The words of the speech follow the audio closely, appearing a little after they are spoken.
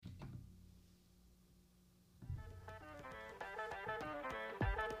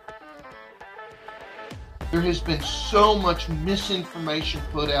There has been so much misinformation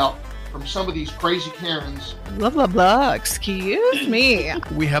put out from some of these crazy Karens. Blah, blah, blah. Excuse me.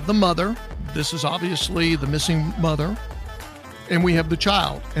 We have the mother. This is obviously the missing mother. And we have the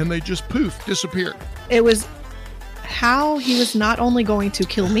child. And they just poof, disappeared. It was how he was not only going to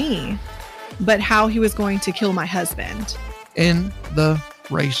kill me, but how he was going to kill my husband. And the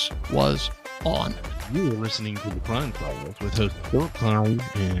race was on. You are listening to the Klein Files with host Philip Klein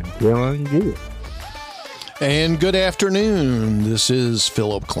and Caroline Good. And good afternoon. This is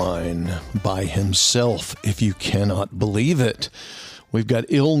Philip Klein by himself, if you cannot believe it. We've got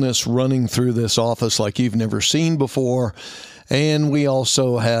illness running through this office like you've never seen before. And we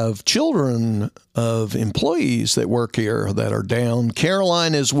also have children of employees that work here that are down.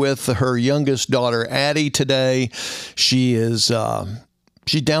 Caroline is with her youngest daughter, Addie, today. She's down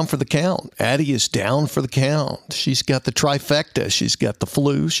for the count. Addie is down for the count. She's got the trifecta. She's got the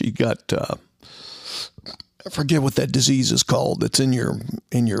flu. She got I forget what that disease is called. That's in your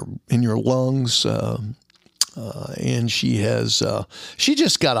lungs. And she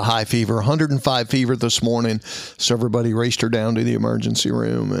just got a high fever, 105 fever this morning. So everybody raced her down to the emergency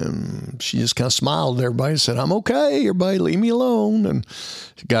room, and she just kind of smiled at everybody and said, "I'm okay, everybody, leave me alone." And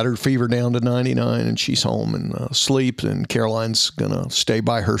she got her fever down to 99, and she's home and asleep. And Caroline's going to stay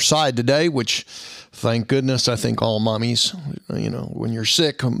by her side today, which, thank goodness, I think all mommies, when you're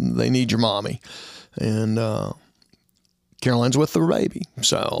sick, they need your mommy. And, Caroline's with the baby.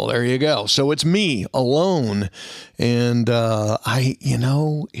 So there you go. So it's me alone. And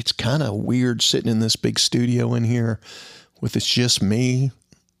it's kind of weird sitting in this big studio in here with it's just me.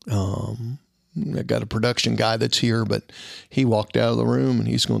 I got a production guy that's here, but he walked out of the room and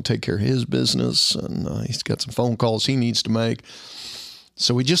he's going to take care of his business. And he's got some phone calls he needs to make.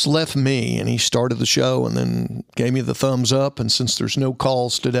 So he just left me, and he started the show and then gave me the thumbs up. And since there's no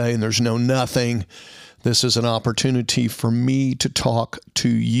calls today and there's no nothing, this is an opportunity for me to talk to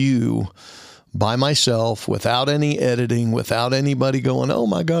you by myself without any editing, without anybody going, "Oh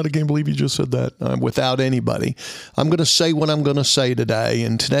my God, I can't believe you just said that." Without anybody. I'm going to say what I'm going to say today.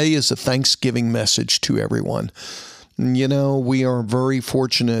 And today is a Thanksgiving message to everyone. We are very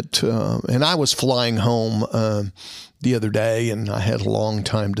fortunate. And I was flying home the other day, and I had a long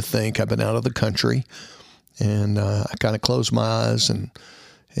time to think. I've been out of the country, and I kind of closed my eyes and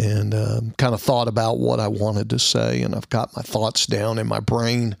kind of thought about what I wanted to say, and I've got my thoughts down in my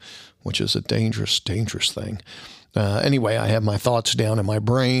brain, which is a dangerous, dangerous thing. Anyway, I have my thoughts down in my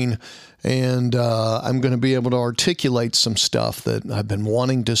brain, and I'm going to be able to articulate some stuff that I've been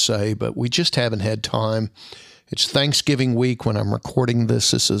wanting to say, but we just haven't had time. It's Thanksgiving week when I'm recording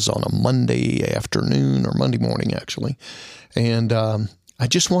this. This is on a Monday afternoon or Monday morning, actually, and I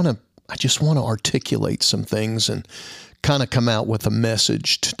just want to articulate some things and kind of come out with a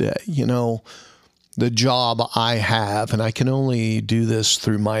message today. The job I have, and I can only do this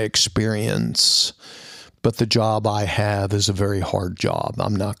through my experience, but the job I have is a very hard job.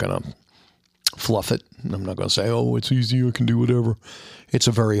 I'm not going to fluff it. I'm not going to say, "Oh, it's easy, I can do whatever." It's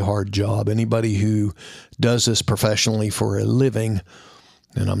a very hard job. Anybody who does this professionally for a living,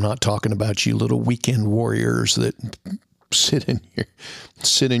 and I'm not talking about you little weekend warriors that sit in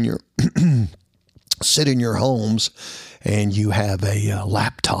your homes, and you have a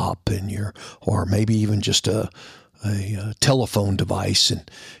laptop or maybe even just a telephone device, and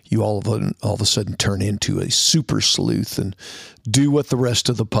you all of a sudden turn into a super sleuth and do what the rest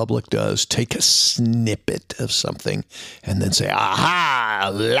of the public does: take a snippet of something and then say,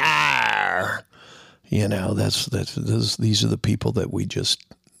 "Aha, liar!" These are the people that we just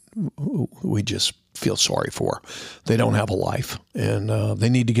feel sorry for. They don't have a life, and they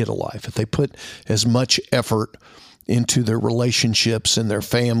need to get a life. If they put as much effort into their relationships and their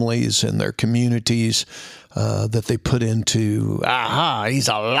families and their communities that they put into, "Aha, he's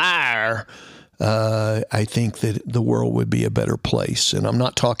a liar," I think that the world would be a better place. And I'm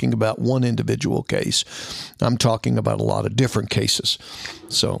not talking about one individual case. I'm talking about a lot of different cases.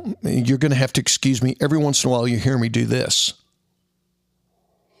 So you're going to have to excuse me. Every once in a while you hear me do this.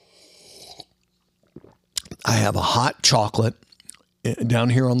 I have a hot chocolate. Down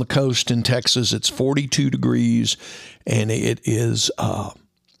here on the coast in Texas, it's 42 degrees, and it is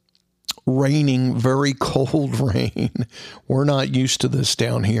raining, very cold rain. We're not used to this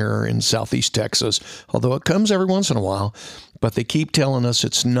down here in southeast Texas, although it comes every once in a while. But they keep telling us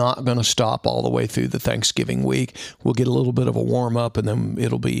it's not going to stop all the way through the Thanksgiving week. We'll get a little bit of a warm up, and then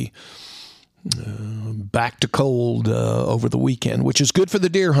it'll be back to cold over the weekend, which is good for the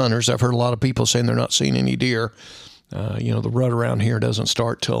deer hunters. I've heard a lot of people saying they're not seeing any deer. The rut around here doesn't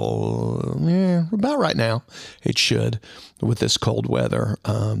start till about right now. It should with this cold weather.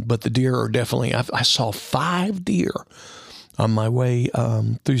 But the deer are definitely, I saw 5 deer on my way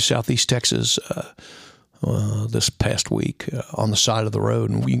through southeast Texas this past week on the side of the road.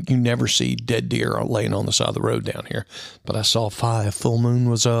 And you never see dead deer laying on the side of the road down here. But I saw 5. Full moon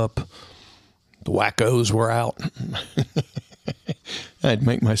was up. The wackos were out. I'd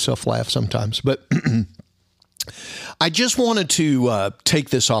make myself laugh sometimes. But I just wanted to take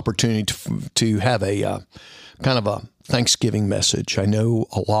this opportunity to have a kind of a Thanksgiving message. I know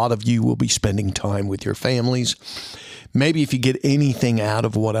a lot of you will be spending time with your families. Maybe if you get anything out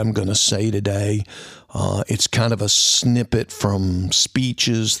of what I'm going to say today, it's kind of a snippet from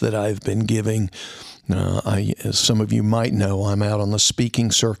speeches that I've been giving. As some of you might know, I'm out on the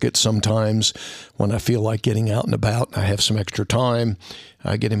speaking circuit sometimes when I feel like getting out and about and I have some extra time.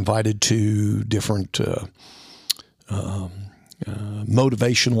 I get invited to different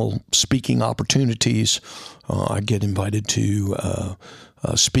motivational speaking opportunities. I get invited to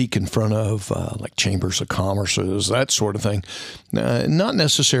speak in front of like chambers of commerce, that sort of thing. Not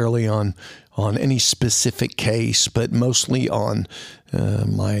necessarily on any specific case, but mostly on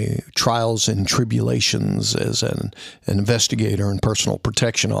my trials and tribulations as an investigator and personal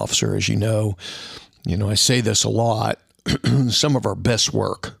protection officer. As you know, I say this a lot. Some of our best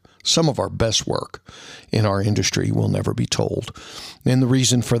work in our industry will never be told. And the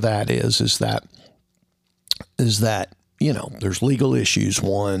reason for that is that there's legal issues,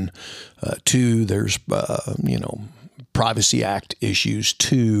 1, 2, there's, Privacy Act issues,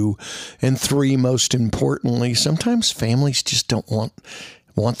 2, and 3, most importantly, sometimes families just don't want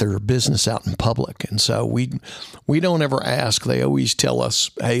their business out in public. And so we don't ever ask. They always tell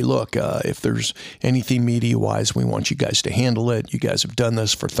us, hey, look, if there's anything media-wise, we want you guys to handle it. You guys have done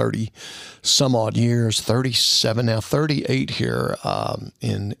this for 30 some odd years, 37 now, 38 here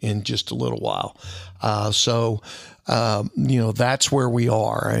in just a little while. So that's where we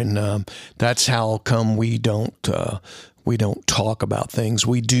are. And that's how come we don't talk about things.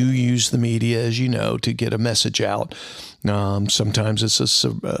 We do use the media, as you know, to get a message out. Sometimes it's a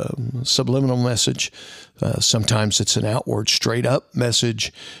subliminal message. Sometimes it's an outward, straight-up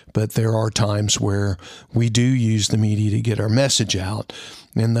message. But there are times where we do use the media to get our message out.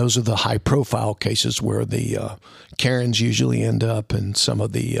 And those are the high-profile cases where the Karens usually end up, and some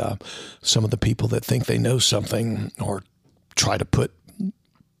of the people that think they know something or try to put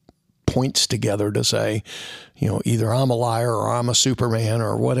points together to say, either I'm a liar or I'm a Superman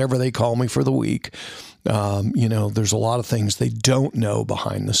or whatever they call me for the week. There's a lot of things they don't know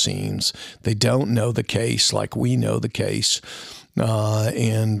behind the scenes. They don't know the case like we know the case.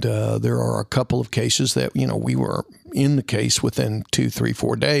 And there are a couple of cases that, we were in the case within 2, 3,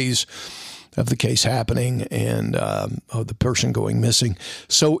 4 days of the case happening and of the person going missing.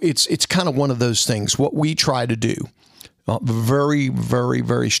 So it's kind of one of those things. What we try to do very, very,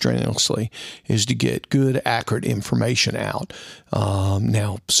 very strenuously is to get good, accurate information out.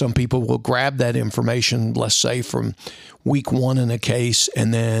 Now, some people will grab that information, let's say from week 1 in a case,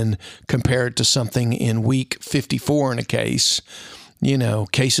 and then compare it to something in week 54 in a case.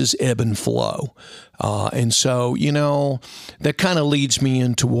 Cases ebb and flow. And so, that kind of leads me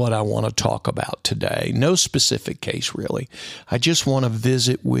into what I want to talk about today. No specific case, really. I just want to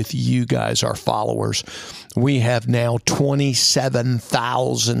visit with you guys, our followers. We have now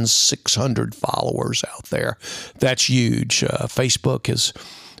 27,600 followers out there. That's huge. Facebook has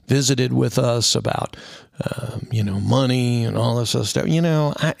visited with us about, money and all this other stuff.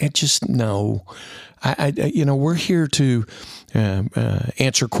 I just know. We're here to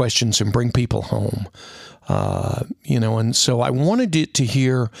answer questions and bring people home. And so I wanted you to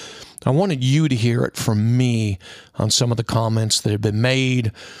hear it from me on some of the comments that have been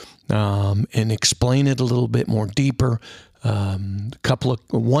made, and explain it a little bit more deeper.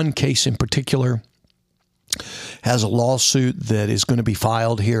 One case in particular has a lawsuit that is going to be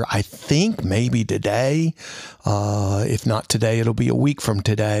filed here, I think maybe today. If not today, it'll be a week from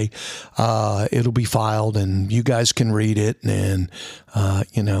today. It'll be filed and you guys can read it. And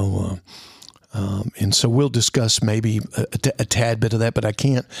so we'll discuss maybe a tad bit of that, but I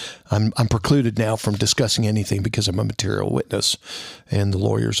can't. I'm precluded now from discussing anything because I'm a material witness. And the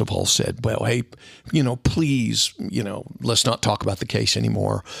lawyers have all said, well, hey, please, let's not talk about the case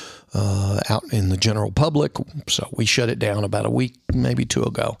anymore. out in the general public. So we shut it down about a week, maybe 2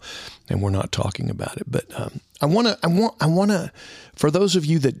 ago, and we're not talking about it. But I want to, for those of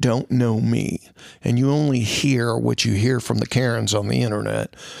you that don't know me and you only hear what you hear from the Karens on the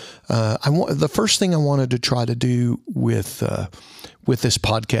internet, the first thing I wanted to try to do with this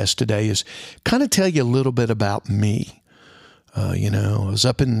podcast today is kind of tell you a little bit about me. I was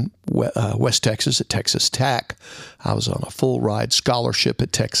up in West Texas at Texas Tech. I was on a full ride scholarship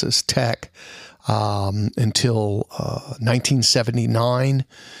at Texas Tech until 1979,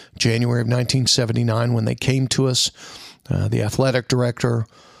 January of 1979, when they came to us, the athletic director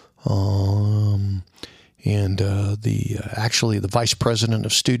and the vice president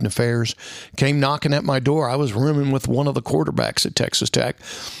of student affairs came knocking at my door. I was rooming with one of the quarterbacks at Texas Tech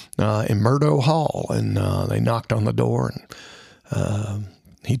in Murdo Hall, and they knocked on the door, and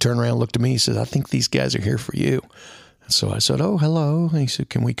he turned around, looked at me, he said, "I think these guys are here for you." And so I said, "Oh, hello." And he said,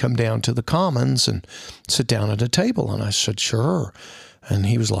 "Can we come down to the Commons and sit down at a table?" And I said, "Sure." And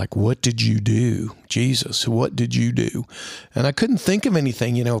he was like, "What did you do? Jesus, what did you do?" And I couldn't think of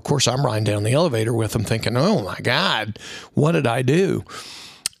anything. Of course, I'm riding down the elevator with him thinking, "Oh my God, what did I do?"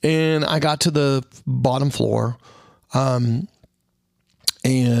 And I got to the bottom floor,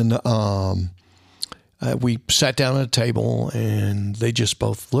 we sat down at a table, and they just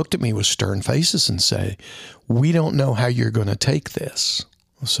both looked at me with stern faces and say, "We don't know how you're going to take this."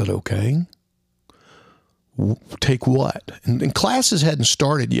 I said, "Okay. Take what?" And classes hadn't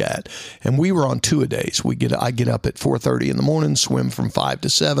started yet, and we were on two-a-days. I get up at 4:30 in the morning, swim from 5 to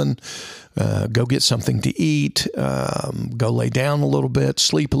 7, go get something to eat, go lay down a little bit,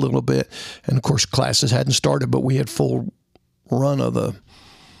 sleep a little bit. And of course, classes hadn't started, but we had full run of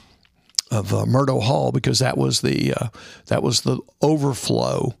Murdo Hall, because that was the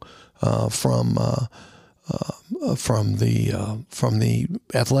overflow from the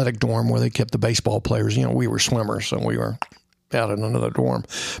athletic dorm where they kept the baseball players. We were swimmers, so we were out in another dorm.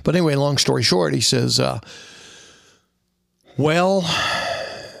 But anyway, long story short, he says, "Well,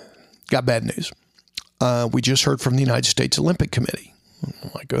 got bad news. We just heard from the United States Olympic Committee."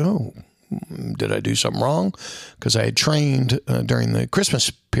 I'm like, "Oh, did I do something wrong?" Because I had trained during the Christmas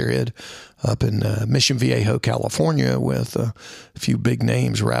period up in Mission Viejo, California, with a few big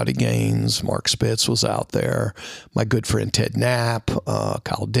names. Rowdy Gaines, Mark Spitz was out there, my good friend Ted Knapp,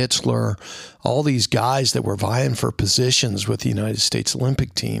 Kyle Ditzler, all these guys that were vying for positions with the United States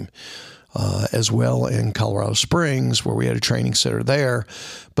Olympic team. As well in Colorado Springs, where we had a training center there.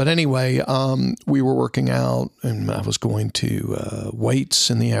 But anyway, we were working out, and I was going to weights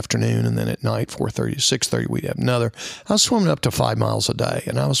in the afternoon, and then at night, 4:30 to 6:30, we'd have another. I was swimming up to 5 miles a day,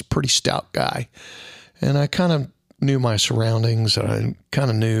 and I was a pretty stout guy. And I kind of knew my surroundings. I kind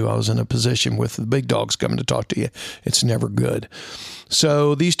of knew I was in a position with the big dogs coming to talk to you. It's never good.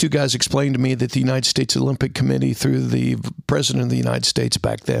 So these two guys explained to me that the United States Olympic Committee, through the president of the United States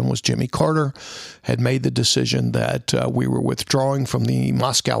back then was Jimmy Carter, had made the decision that we were withdrawing from the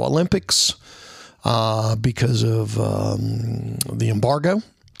Moscow Olympics because of the embargo.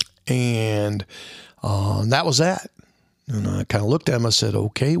 And that was that. And I kind of looked at him. I said,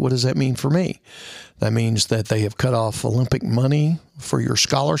 "Okay, what does that mean for me?" That means that they have cut off Olympic money for your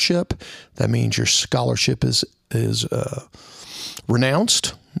scholarship. That means your scholarship is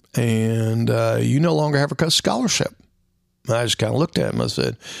renounced, and you no longer have a scholarship. I just kind of looked at him. I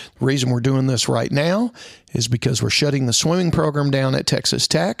said, "The reason we're doing this right now is because we're shutting the swimming program down at Texas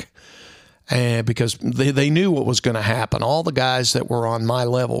Tech." And because they knew what was going to happen. All the guys that were on my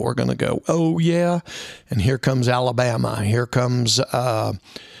level were going to go, "Oh, yeah." And here comes Alabama. Here comes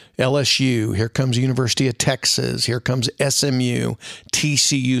LSU. Here comes University of Texas. Here comes SMU,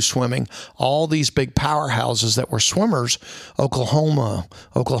 TCU swimming. All these big powerhouses that were swimmers, Oklahoma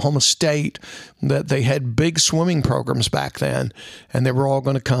State, that they had big swimming programs back then. And they were all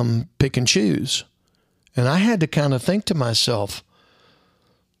going to come pick and choose. And I had to kind of think to myself,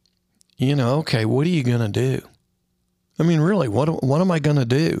 okay, what are you going to do? I mean, really, what am I going to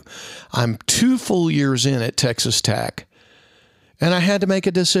do? I'm 2 full years in at Texas Tech, and I had to make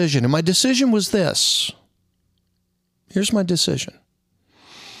a decision. And my decision was this. Here's my decision.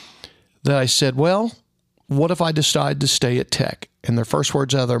 That I said, well, what if I decide to stay at Tech? And their first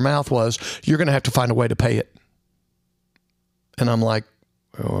words out of their mouth was, "You're going to have to find a way to pay it." And I'm like,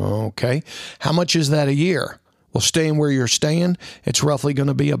 "Okay, how much is that a year?" Well, staying where you're staying, it's roughly going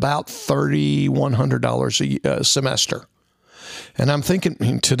to be about $3,100 a semester. And I'm thinking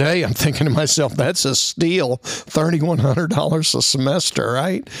to myself, that's a steal, $3,100 a semester,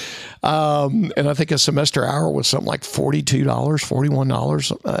 right? And I think a semester hour was something like $42,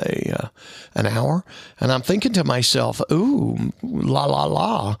 $41 an hour. And I'm thinking to myself, ooh, la, la,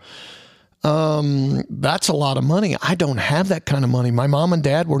 la. That's a lot of money. I don't have that kind of money. My mom and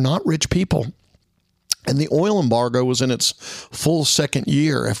dad were not rich people. And the oil embargo was in its full second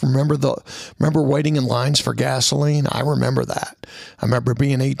year. If remember waiting in lines for gasoline, I remember that. I remember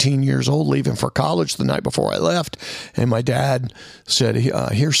being 18 years old, leaving for college the night before I left, and my dad said,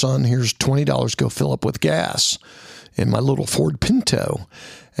 "Here, son, here's $20. Go fill up with gas in my little Ford Pinto."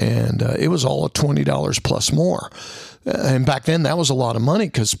 And it was all at $20 plus more. And back then, that was a lot of money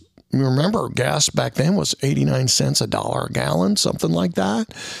because remember, gas back then was 89 cents a dollar a gallon, something like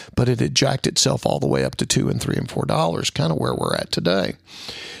that. But it had jacked itself all the way up to $2 and $3 and $4, kind of where we're at today.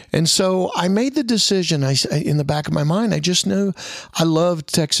 And so I made the decision. In the back of my mind, I just knew I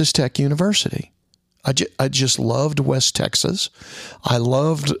loved Texas Tech University. I just loved West Texas. I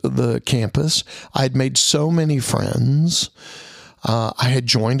loved the campus. I'd made so many friends. I had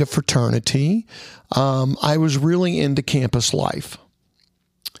joined a fraternity. I was really into campus life.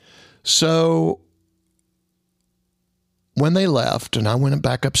 So when they left and I went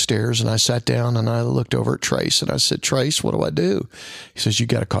back upstairs and I sat down and I looked over at Trace and I said, "Trace, what do I do?" He says, "You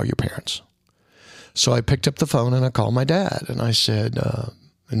got to call your parents." So I picked up the phone and I called my dad and I said,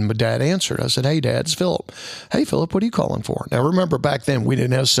 and my dad answered. I said, "Hey, Dad, it's Philip." "Hey, Philip, what are you calling for?" Now, remember, back then, we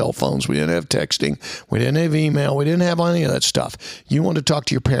didn't have cell phones. We didn't have texting. We didn't have email. We didn't have any of that stuff. You wanted to talk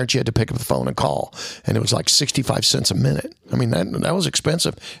to your parents, you had to pick up the phone and call. And it was like 65 cents a minute. I mean, that was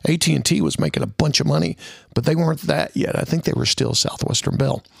expensive. AT&T was making a bunch of money, but they weren't that yet. I think they were still Southwestern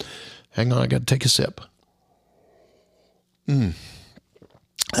Bell. Hang on, I got to take a sip.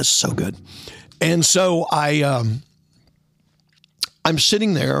 That's so good. And so I'm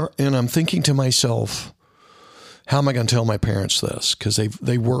sitting there and I'm thinking to myself, how am I going to tell my parents this? Because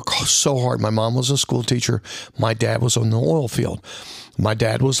they work so hard. My mom was a school teacher. My dad was on the oil field. My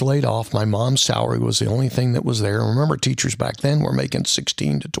dad was laid off. My mom's salary was the only thing that was there. Remember, teachers back then were making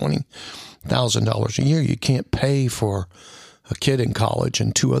 $16,000 to $20,000 a year. You can't pay for a kid in college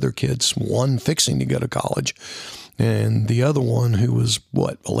and two other kids, one fixing to go to college and the other one who was,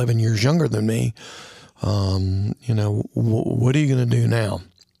 11 years younger than me. What are you going to do now?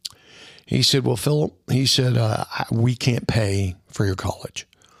 He said, "Well, Philip," he said, "we can't pay for your college."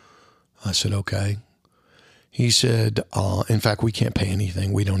 I said, "Okay." He said, "In fact, we can't pay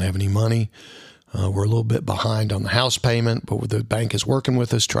anything. We don't have any money. We're a little bit behind on the house payment, but the bank is working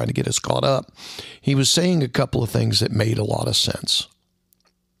with us, trying to get us caught up." He was saying a couple of things that made a lot of sense.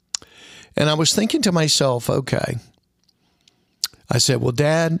 And I was thinking to myself, okay. I said, "Well,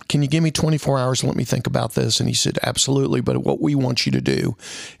 Dad, can you give me 24 hours and let me think about this?" And he said, "Absolutely. But what we want you to do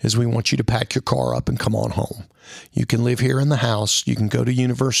is we want you to pack your car up and come on home. You can live here in the house. You can go to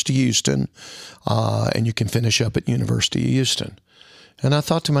University of Houston, and you can finish up at University of Houston." And I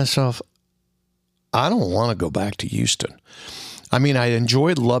thought to myself, I don't want to go back to Houston. I mean, I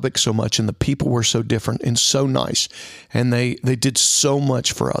enjoyed Lubbock so much, and the people were so different and so nice, and they did so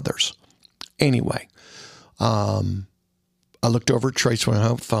much for others. Anyway, I looked over at Trace on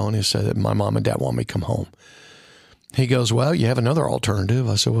her phone and said that my mom and dad want me to come home. He goes, "Well, you have another alternative."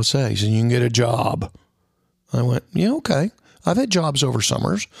 I said, "What's that?" He said, "You can get a job." I went, "Yeah, okay. I've had jobs over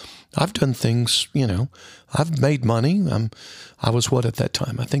summers. I've done things, I've made money. I was at that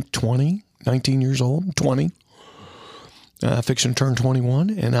time? I think 19 years old, 20. Fixing to turn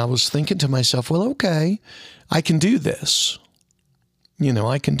 21. And I was thinking to myself, well, okay, I can do this.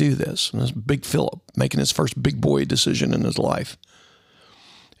 I can do this. And this Big Philip making his first big boy decision in his life.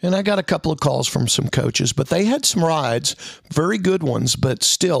 And I got a couple of calls from some coaches, but they had some rides, very good ones, but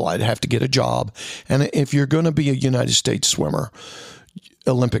still I'd have to get a job. And if you're going to be a United States swimmer,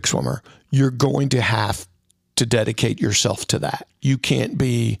 Olympic swimmer, you're going to have to dedicate yourself to that. You can't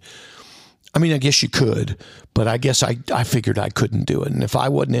be, I guess you could, but I guess I figured I couldn't do it. And if I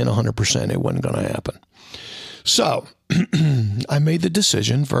wasn't in 100%, it wasn't going to happen. So I made the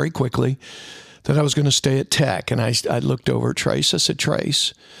decision very quickly that I was going to stay at Tech. And I looked over at Trace. I said,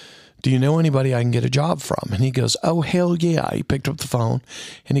 "Trace, do you know anybody I can get a job from?" And he goes, "Oh, hell yeah." He picked up the phone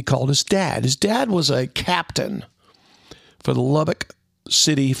and he called his dad. His dad was a captain for the Lubbock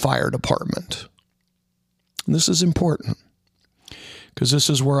City Fire Department. And this is important because this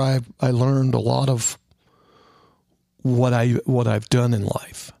is where I learned a lot of what I've done in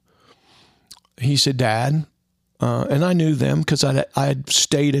life. He said, "Dad," and I knew them because I had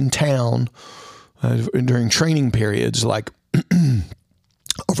stayed in town during training periods, like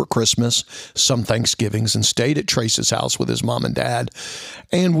over over Christmas, some Thanksgivings, and stayed at Trace's house with his mom and dad.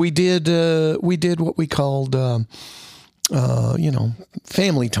 And we did what we called,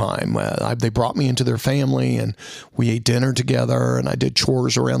 family time. They brought me into their family, and we ate dinner together, and I did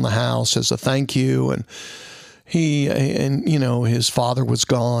chores around the house as a thank you. And his father was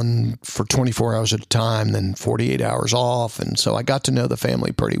gone for 24 hours at a time, then 48 hours off. And so I got to know the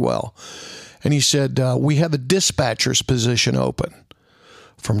family pretty well. And he said, we have a dispatcher's position open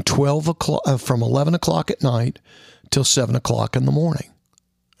from 11 o'clock at night till 7 o'clock in the morning.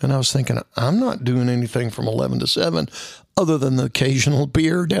 And I was thinking, I'm not doing anything from 11 to 7 other than the occasional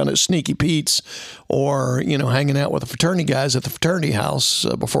beer down at Sneaky Pete's or, hanging out with the fraternity guys at the fraternity house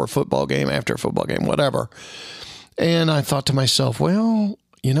before a football game, after a football game, whatever. And I thought to myself, well,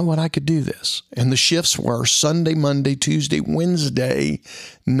 you know what? I could do this. And the shifts were Sunday, Monday, Tuesday, Wednesday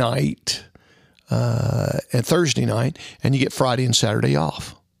night, and Thursday night, and you get Friday and Saturday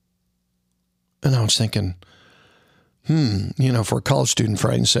off. And I was thinking, for a college student,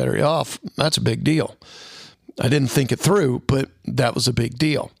 Friday and Saturday off, that's a big deal. I didn't think it through, but that was a big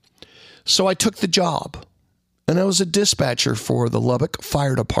deal. So I took the job, and I was a dispatcher for the Lubbock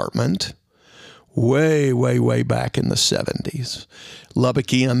Fire Department way, way, way back in the 70s.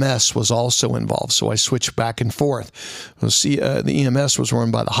 Lubbock EMS was also involved, so I switched back and forth. The EMS was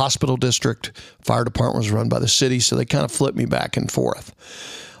run by the hospital district, fire department was run by the city, so they kind of flipped me back and forth.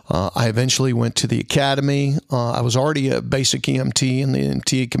 I eventually went to the academy. I was already a basic EMT in the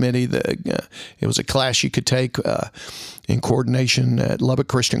EMT committee. It was a class you could take in coordination at Lubbock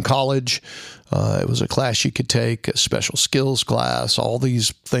Christian College. It was a class you could take, a special skills class, all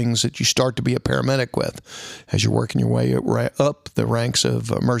these things that you start to be a paramedic with as you're working your way up the ranks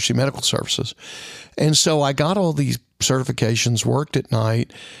of emergency medical services. And so I got all these certifications, worked at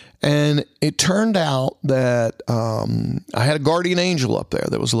night, and it turned out that I had a guardian angel up there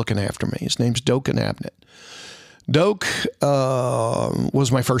that was looking after me. His name's Doak Abnett. Doak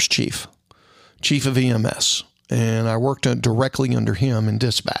was my first chief of EMS, and I worked directly under him in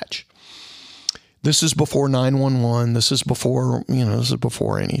dispatch. This is before 911. This is before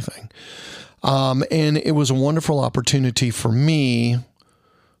anything. And it was a wonderful opportunity for me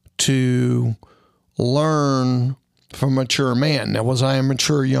to learn from a mature man. Now, was I a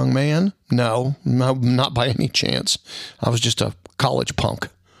mature young man? No, not by any chance. I was just a college punk.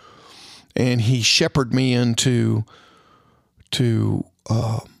 And he shepherded me into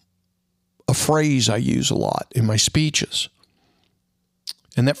a phrase I use a lot in my speeches.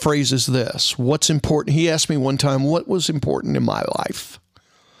 And that phrase is this: what's important? He asked me one time, what was important in my life?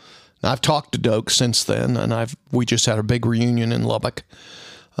 Now, I've talked to Doak since then, and we just had a big reunion in Lubbock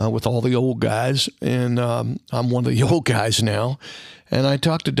with all the old guys, and I'm one of the old guys now. And I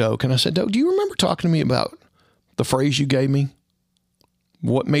talked to Doak, and I said, Doak, do you remember talking to me about the phrase you gave me?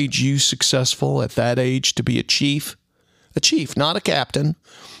 What made you successful at that age to be a chief? A chief, not a captain,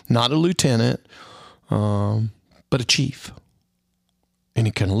 not a lieutenant, but a chief. And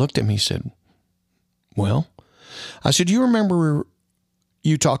he kind of looked at me and said, well, I said, do you remember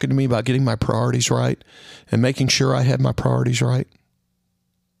you talking to me about getting my priorities right and making sure I had my priorities right?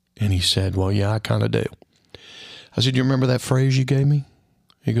 And he said, well, yeah, I kind of do. I said, you remember that phrase you gave me?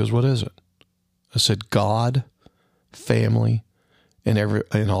 He goes, what is it? I said, God, family,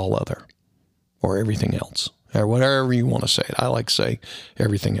 and all other, or everything else, or whatever you want to say it. I like to say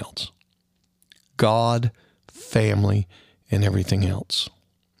everything else. God, family, and everything else.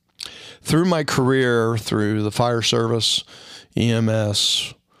 Through my career, through the fire service,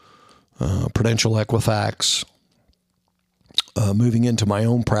 EMS, Prudential Equifax, moving into my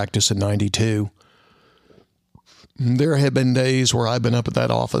own practice in 92, there have been days where I've been up at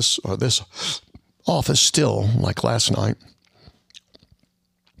that office, or this office still, like last night,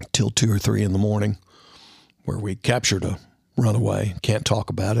 till 2 or 3 in the morning, where we captured a runaway. Can't talk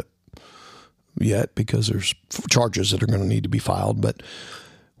about it yet because there's charges that are going to need to be filed, but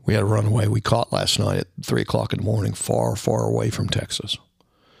we had a runaway we caught last night at 3 o'clock in the morning, far, far away from Texas.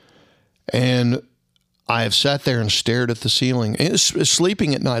 And I have sat there and stared at the ceiling.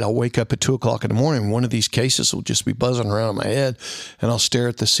 Sleeping at night, I'll wake up at 2 o'clock in the morning. One of these cases will just be buzzing around in my head, and I'll stare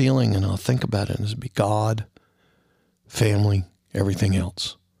at the ceiling and I'll think about it, and it'll be God, family, everything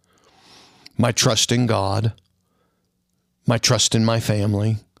else. My trust in God, my trust in my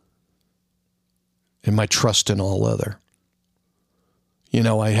family, and my trust in all other. You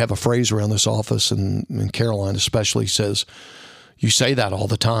know, I have a phrase around this office, and Caroline especially says, you say that all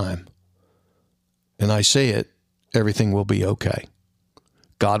the time. And I say it, everything will be okay.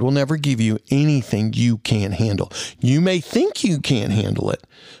 God will never give you anything you can't handle. You may think you can't handle it,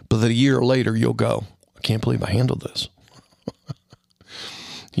 but a year later you'll go, I can't believe I handled this.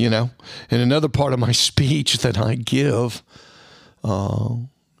 you know. And another part of my speech that I give, my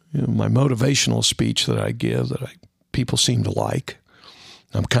motivational speech that I give that people seem to like.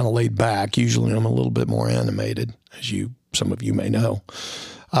 I'm kind of laid back. Usually I'm a little bit more animated, as some of you may know.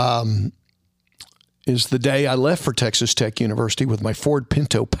 Is the day I left for Texas Tech University with my Ford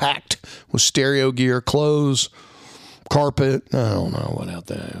Pinto packed with stereo gear, clothes, carpet, I don't know what out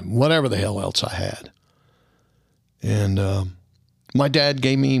there, whatever the hell else I had. And my dad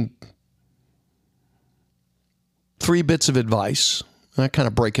gave me 3 bits of advice. And I kind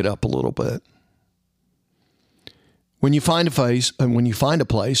of break it up a little bit. When you find a place,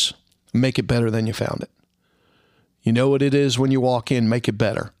 make it better than you found it. You know what it is when you walk in, make it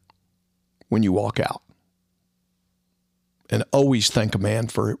better when you walk out. And always thank a man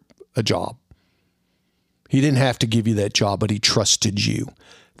for a job. He didn't have to give you that job, but he trusted you.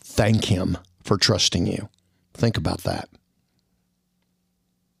 Thank him for trusting you. Think about that.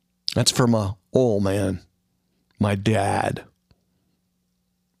 That's from my old man, my dad.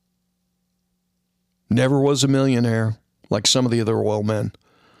 Never was a millionaire like some of the other oil men.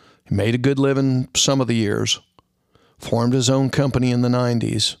 He made a good living some of the years, formed his own company in the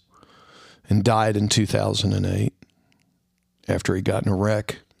 90s, and died in 2008 after he got in a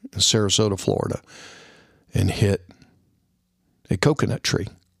wreck in Sarasota, Florida, and hit a coconut tree.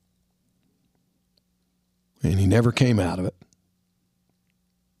 And he never came out of it.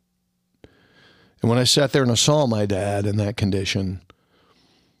 And when I sat there and I saw my dad in that condition,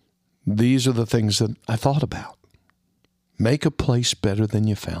 these are the things that I thought about. Make a place better than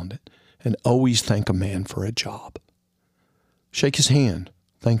you found it, and always thank a man for a job. Shake his hand.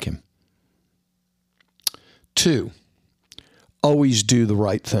 Thank him. 2, always do the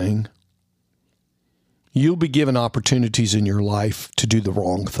right thing. You'll be given opportunities in your life to do the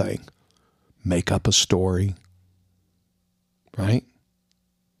wrong thing. Make up a story, right?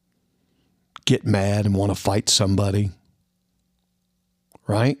 Get mad and want to fight somebody,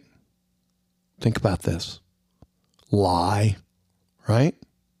 right? Think about this. Lie, right?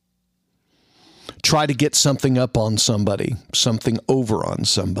 Try to get something up on somebody, something over on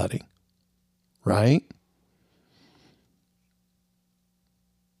somebody, right?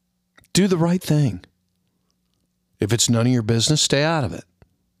 Do the right thing. If it's none of your business, stay out of it,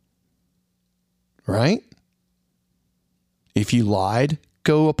 right? If you lied,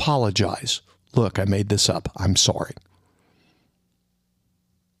 go apologize. Look, I made this up. I'm sorry.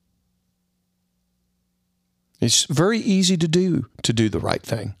 It's very easy to do the right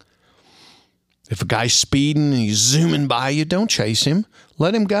thing. If a guy's speeding and he's zooming by you, don't chase him.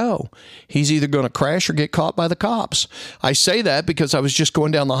 Let him go. He's either going to crash or get caught by the cops. I say that because I was just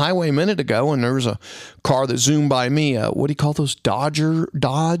going down the highway a minute ago and there was a car that zoomed by me. What do you call those?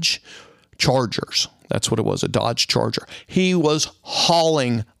 Dodge Chargers. That's what it was, a Dodge Charger. He was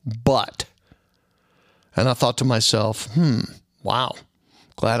hauling butt. And I thought to myself, wow,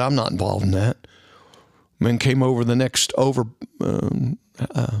 glad I'm not involved in that. Then came over the next part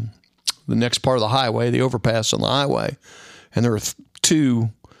of the highway, the overpass on the highway, and there were 2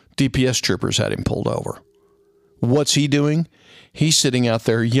 DPS troopers had him pulled over. What's he doing? He's sitting out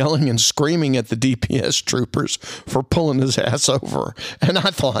there yelling and screaming at the DPS troopers for pulling his ass over. And I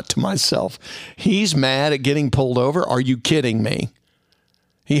thought to myself, he's mad at getting pulled over? Are you kidding me?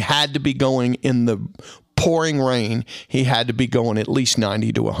 He had to be going in the pouring rain. He had to be going at least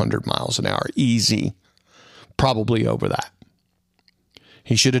 90 to 100 miles an hour. Easy. Probably over that.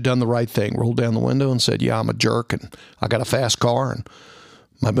 He should have done the right thing. Rolled down the window and said, yeah, I'm a jerk and I got a fast car and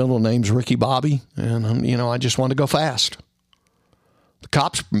my middle name's Ricky Bobby and, I just want to go fast. The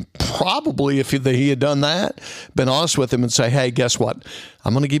cops probably, if he had done that, been honest with him and say, hey, guess what?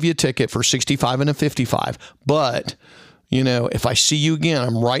 I'm going to give you a ticket for 65 and a 55. But, if I see you again,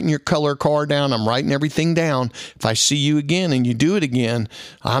 I'm writing your color car down. I'm writing everything down. If I see you again and you do it again,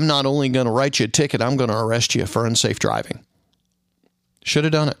 I'm not only going to write you a ticket, I'm going to arrest you for unsafe driving. Should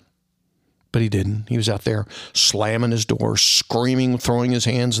have done it. But he didn't. He was out there slamming his door, screaming, throwing his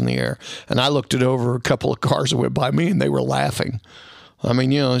hands in the air. And I looked it over a couple of cars that went by me and they were laughing. I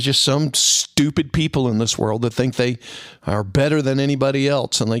mean, it's just some stupid people in this world that think they are better than anybody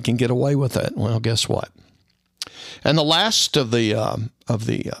else and they can get away with it. Well, guess what? And the last of the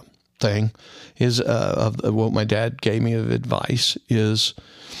thing is of what my dad gave me of advice is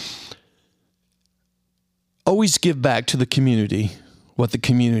always give back to the community what the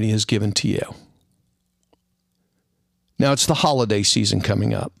community has given to you. Now it's the holiday season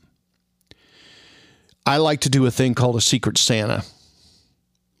coming up. I like to do a thing called a Secret Santa.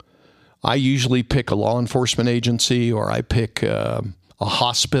 I usually pick a law enforcement agency or I pick a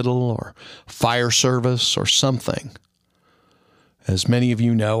hospital or fire service or something. As many of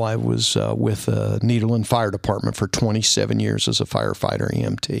you know, I was with the Nederland Fire Department for 27 years as a firefighter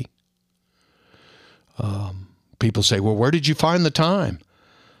EMT. People say, well, where did you find the time?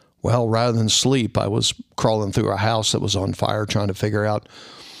 Well, rather than sleep, I was crawling through a house that was on fire trying to figure out,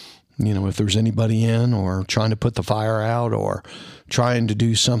 if there's anybody in, or trying to put the fire out, or trying to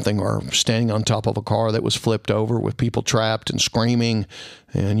do something, or standing on top of a car that was flipped over with people trapped and screaming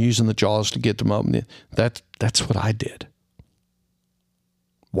and using the jaws to get them up. That's what I did.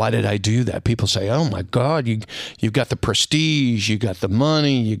 Why did I do that? People say, oh my God, you've got the prestige, you got the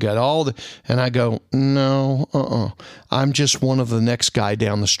money, you got all the, and I go, no, I'm just one of the next guy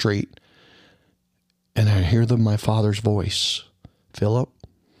down the street. And I hear my Father's voice. Philip,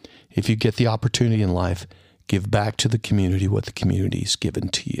 if you get the opportunity in life, give back to the community what the community's given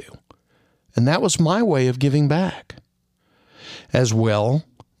to you. And that was my way of giving back. As well,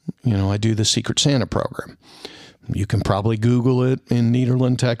 I do the Secret Santa program. You can probably Google it in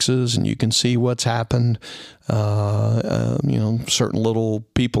Nederland, Texas, and you can see what's happened. Certain little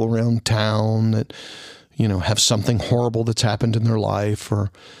people around town that, have something horrible that's happened in their life,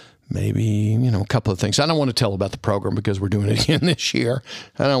 or maybe, a couple of things. I don't want to tell about the program because we're doing it again this year.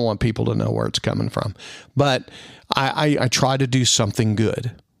 I don't want people to know where it's coming from. But I try to do something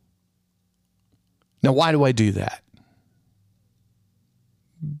good. Now, why do I do that?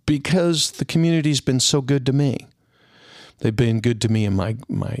 Because the community's been so good to me. They've been good to me in my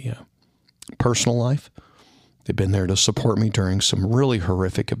personal life. They've been there to support me during some really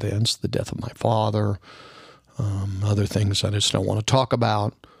horrific events, the death of my father, other things I just don't want to talk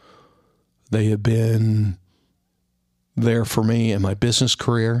about. They have been there for me in my business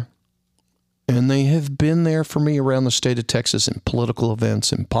career, and they have been there for me around the state of Texas in political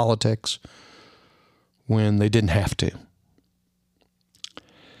events, in politics, when they didn't have to.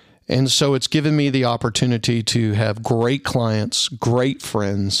 And so it's given me the opportunity to have great clients, great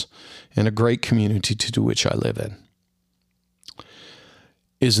friends, and a great community to which I live in.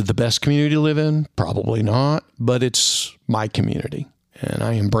 Is it the best community to live in? Probably not, but it's my community, and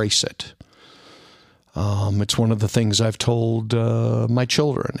I embrace it. It's one of the things I've told my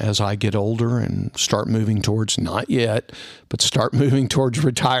children as I get older and start moving towards, not yet, but start moving towards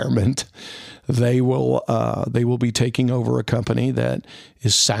retirement. They will be taking over a company that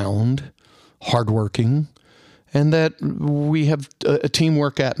is sound, hardworking, and that we have a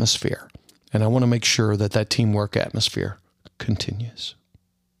teamwork atmosphere. And I want to make sure that teamwork atmosphere continues.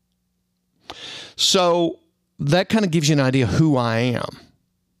 So that kind of gives you an idea who I am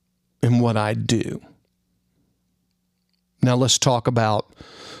and what I do. Now let's talk about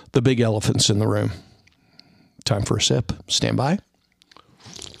the big elephants in the room. Time for a sip. Stand by.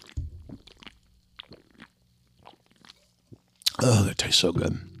 Oh, that tastes so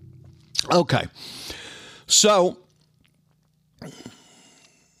good. Okay. So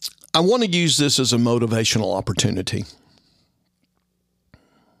I want to use this as a motivational opportunity.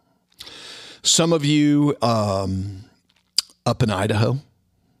 Some of you up in Idaho,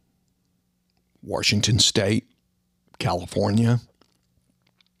 Washington State, California,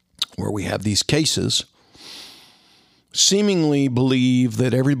 where we have these cases, seemingly believe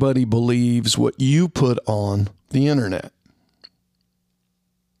that everybody believes what you put on the internet.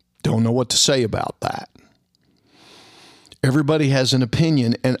 Don't know what to say about that. Everybody has an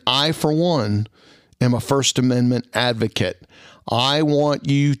opinion, and I, for one, am a First Amendment advocate. I want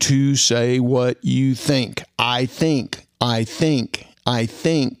you to say what you think. I think.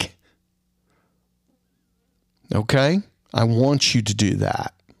 Okay? I want you to do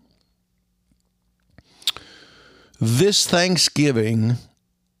that. This Thanksgiving,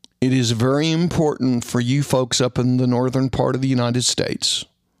 it is very important for you folks up in the northern part of the United States,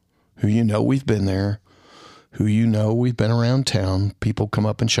 who we've been there, who we've been around town. People come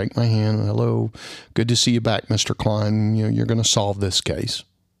up and shake my hand. Hello, good to see you back, Mr. Klein. You're going to solve this case.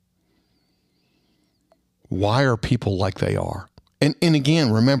 Why are people like they are? And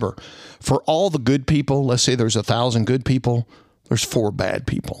again, remember, for all the good people, let's say there's 1,000 good people, there's 4 bad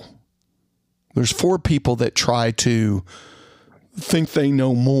people. There's 4 people that try to think they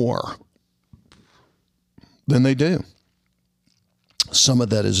know more than they do. Some of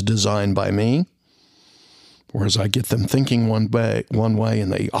that is designed by me, whereas I get them thinking one way,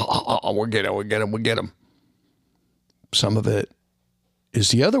 and they, we'll get them. Some of it is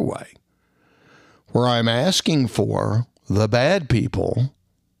the other way, where I'm asking for the bad people,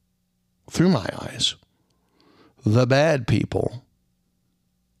 through my eyes, the bad people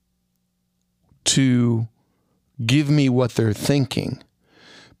to give me what they're thinking.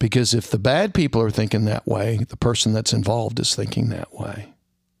 Because if the bad people are thinking that way, the person that's involved is thinking that way.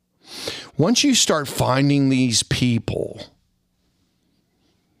 Once you start finding these people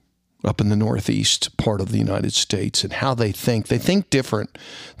up in the Northeast part of the United States and how they think. They think different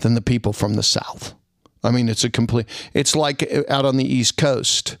than the people from the South. I mean, it's like out on the East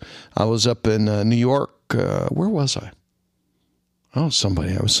Coast. I was up in New York. Where was I? I was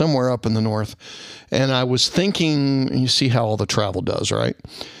somewhere up in the north. And I was thinking, you see how all the travel does, right?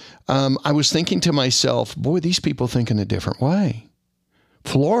 I was thinking to myself, boy, these people think in a different way.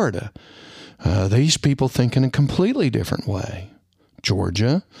 Florida, these people think in a completely different way.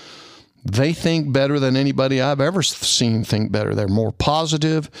 Georgia, they think better than anybody I've ever seen think better. They're more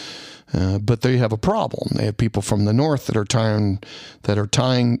positive. But they have a problem. They have people from the north that are trying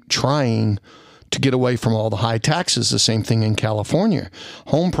to get away from all the high taxes. The same thing in California.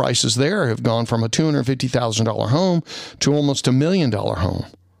 Home prices there have gone from a $250,000 home to almost $1 million home.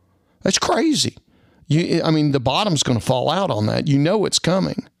 That's crazy. The bottom's going to fall out on that. You know it's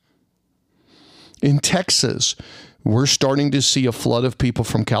coming. In Texas, we're starting to see a flood of people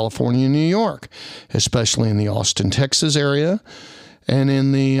from California and New York, especially in the Austin, Texas area, and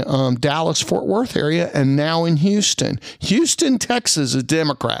in the Dallas-Fort Worth area, and now in Houston. Houston, Texas, a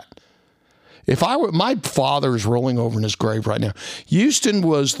Democrat. My father's rolling over in his grave right now. Houston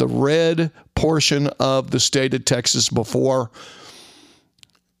was the red portion of the state of Texas before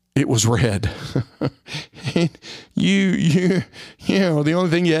it was red. The only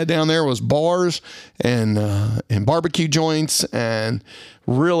thing you had down there was bars and barbecue joints and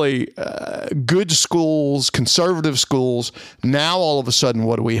really good schools, conservative schools. Now, all of a sudden,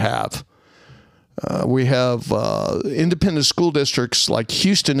 what do we have? We have independent school districts like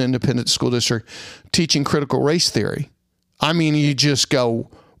Houston Independent School District teaching critical race theory. I mean, you just go,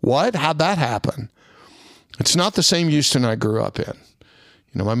 what? How'd that happen? It's not the same Houston I grew up in.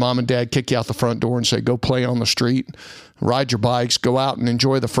 My mom and dad kick you out the front door and say, go play on the street, ride your bikes, go out and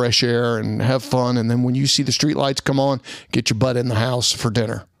enjoy the fresh air and have fun. And then when you see the street lights come on, get your butt in the house for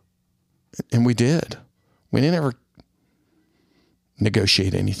dinner. And we did. We didn't ever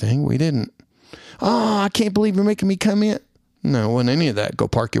negotiate anything. We didn't. Oh, I can't believe you're making me come in. No, it wasn't any of that. Go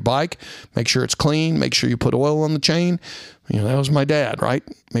park your bike, make sure it's clean, make sure you put oil on the chain. That was my dad, right?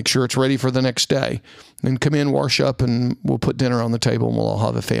 Make sure it's ready for the next day. Then come in, wash up, and we'll put dinner on the table, and we'll all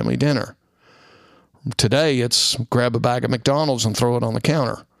have a family dinner. Today, it's grab a bag of McDonald's and throw it on the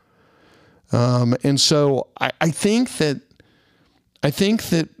counter. And so I think that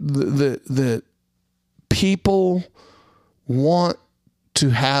the people want to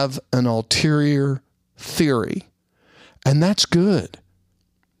have an ulterior theory, and that's good.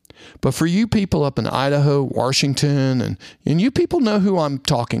 But for you people up in Idaho, Washington, and you people know who I'm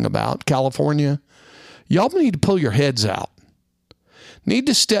talking about, California, y'all need to pull your heads out. Need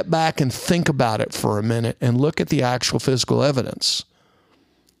to step back and think about it for a minute and look at the actual physical evidence.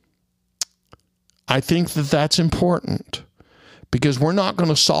 I think that that's important because we're not going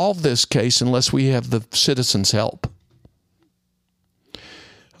to solve this case unless we have the citizens' help.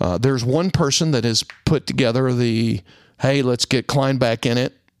 There's one person that has put together hey, let's get Klein back in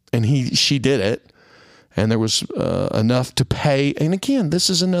it. And she did it. And there was enough to pay. And again, this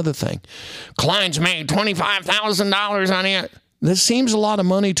is another thing. Klein's made $25,000 on it. This seems a lot of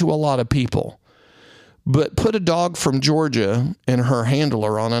money to a lot of people. But put a dog from Georgia and her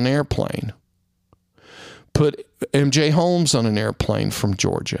handler on an airplane. Put MJ Holmes on an airplane from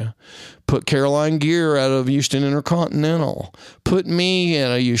Georgia. Put Caroline Gear out of Houston Intercontinental. Put me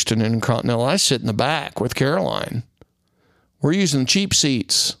at a Houston Intercontinental. I sit in the back with Caroline. We're using cheap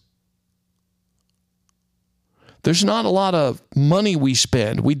seats. There's not a lot of money we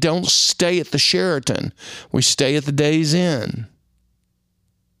spend. We don't stay at the Sheraton. We stay at the Days Inn.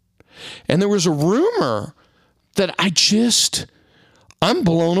 And there was a rumor that I'm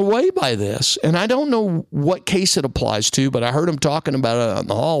blown away by this. And I don't know what case it applies to, but I heard him talking about it in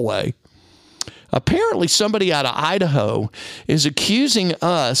the hallway. Apparently somebody out of Idaho is accusing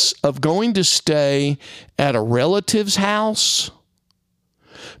us of going to stay at a relative's house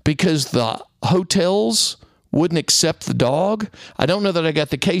because the hotels wouldn't accept the dog. I don't know that I got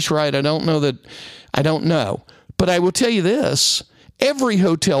the case right. I don't know. But I will tell you this. Every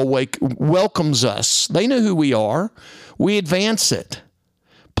hotel welcomes us. They know who we are. We advance it.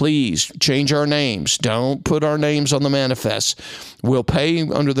 Please change our names. Don't put our names on the manifest. We'll pay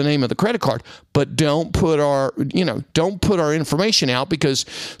under the name of the credit card, but don't put our information out because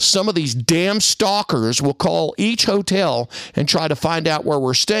some of these damn stalkers will call each hotel and try to find out where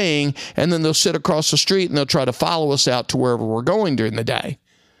we're staying, and then they'll sit across the street and they'll try to follow us out to wherever we're going during the day.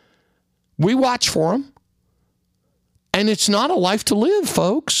 We watch for them. And it's not a life to live,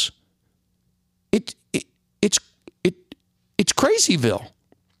 folks. It's Crazyville.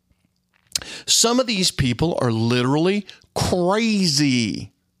 Some of these people are literally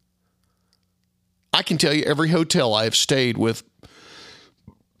crazy. I can tell you every hotel I have stayed with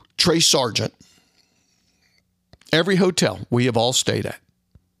Trace Sargent, every hotel we have all stayed at,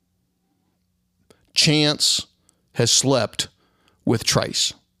 Chance has slept with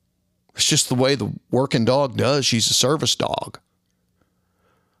Trace. It's just the way the working dog does. She's a service dog.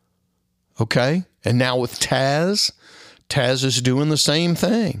 Okay? And now with Taz is doing the same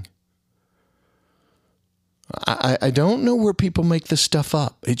thing. I don't know where people make this stuff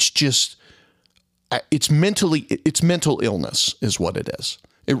up. It's just, it's mental illness is what it is.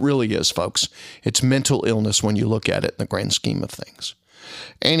 It really is, folks. It's mental illness when you look at it in the grand scheme of things.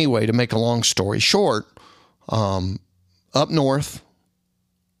 Anyway, to make a long story short, up north,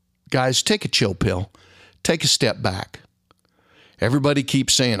 guys, take a chill pill. Take a step back. Everybody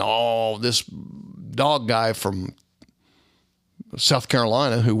keeps saying, oh, this dog guy from South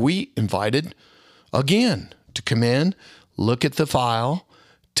Carolina who we invited again to come in, look at the file,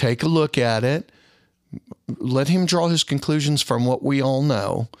 take a look at it, let him draw his conclusions from what we all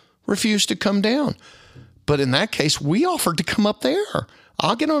know, refused to come down. But in that case, we offered to come up there.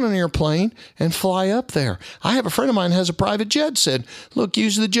 I'll get on an airplane and fly up there. I have a friend of mine who has a private jet, said, look,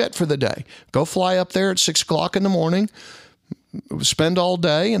 use the jet for the day. Go fly up there at 6 o'clock in the morning, spend all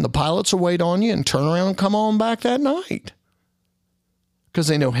day, and the pilots will wait on you and turn around and come on back that night. Because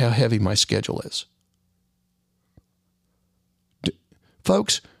they know how heavy my schedule is.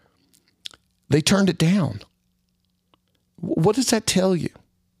 Folks, they turned it down. What does that tell you?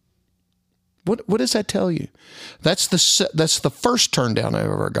 What does that tell you? That's the first turn down I've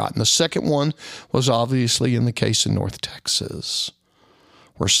ever gotten. The second one was obviously in the case in North Texas,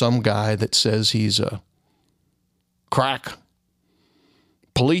 where some guy that says he's a crack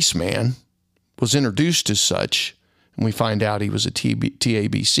policeman was introduced as such, and we find out he was a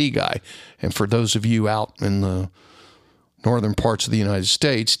TABC guy. And for those of you out in the northern parts of the United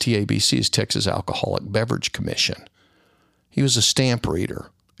States, TABC is Texas Alcoholic Beverage Commission. He was a stamp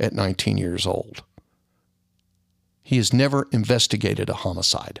reader at 19 years old. He has never investigated a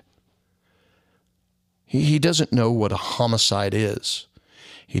homicide. He doesn't know what a homicide is.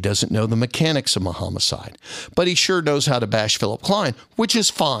 He doesn't know the mechanics of a homicide. But he sure knows how to bash Philip Klein, which is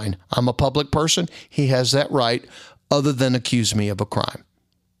fine. I'm a public person. He has that right, other than accuse me of a crime.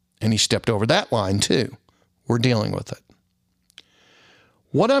 And he stepped over that line too. We're dealing with it.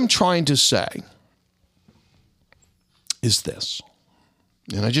 What I'm trying to say is this.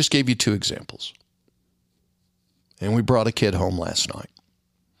 And I just gave you 2 examples. And we brought a kid home last night.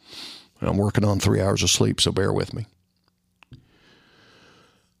 And I'm working on 3 hours of sleep, so bear with me.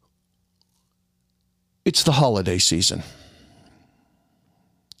 It's the holiday season.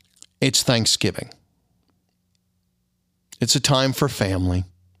 It's Thanksgiving. It's a time for family.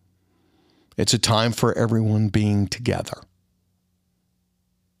 It's a time for everyone being together.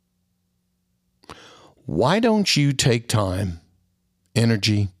 Why don't you take time,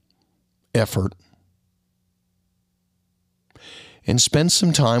 energy, effort, and spend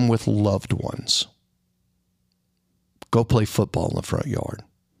some time with loved ones? Go play football in the front yard.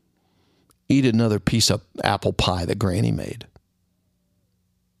 Eat another piece of apple pie that Granny made.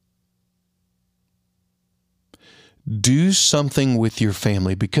 Do something with your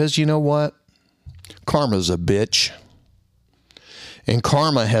family, because you know what? Karma's a bitch. And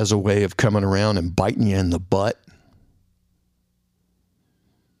karma has a way of coming around and biting you in the butt.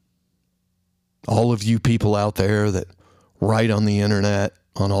 All of you people out there that write on the internet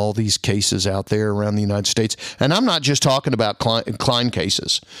on all these cases out there around the United States. And I'm not just talking about Klein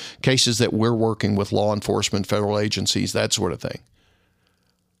cases that we're working with law enforcement, federal agencies, that sort of thing.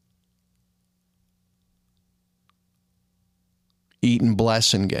 Eaton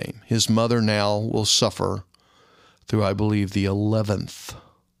Blassingame. His mother now will suffer through, I believe, the 11th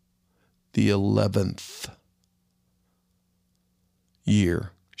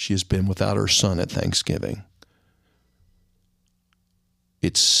year she has been without her son at Thanksgiving.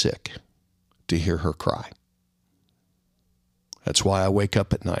 It's sick to hear her cry. That's why I wake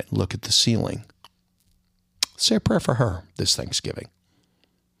up at night, look at the ceiling, say a prayer for her this Thanksgiving.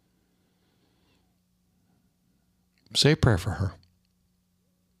 Say a prayer for her.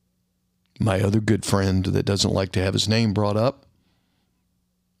 My other good friend that doesn't like to have his name brought up,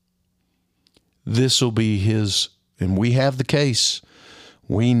 this will be his, and we have the case.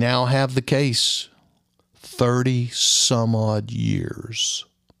 We now have the case. 30 some odd years.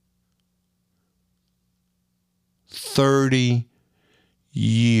 30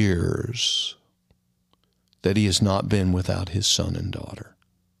 years that he has not been without his son and daughter.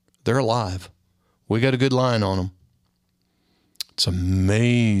 They're alive. We got a good line on them. It's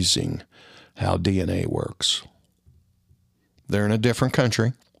amazing how DNA works. They're in a different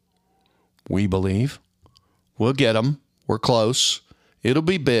country. We believe. We'll get them. We're close. It'll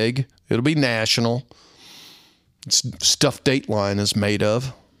be big. It'll be national. It's stuff Dateline is made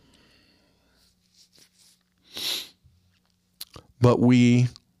of. But we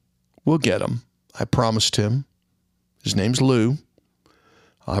will get him. I promised him. His name's Lou.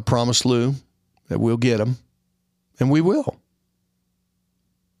 I promised Lou that we'll get him. And we will.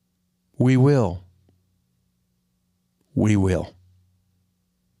 We will. We will.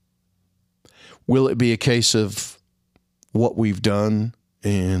 Will it be a case of what we've done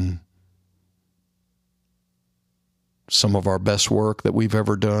in some of our best work that we've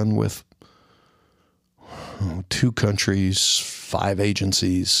ever done with 2 countries, 5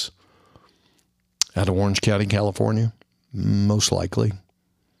 agencies out of Orange County, California? Most likely.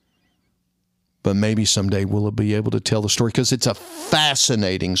 But maybe someday we'll be able to tell the story, because it's a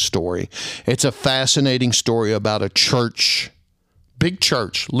fascinating story. It's a fascinating story about a church, big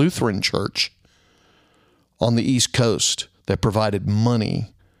church, Lutheran church on the East Coast that provided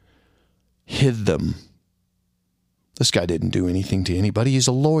money, hid them. This guy didn't do anything to anybody. He's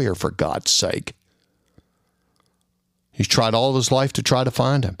a lawyer, for God's sake. He's tried all of his life to try to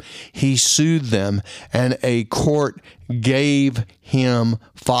find him. He sued them, and a court gave him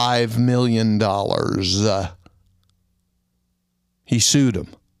 $5 million. He sued him.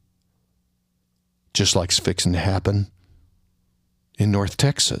 Just like it's fixing to happen in North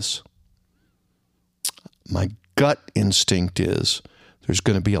Texas. My gut instinct is there's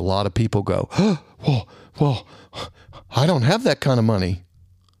going to be a lot of people go, oh, well, I don't have that kind of money.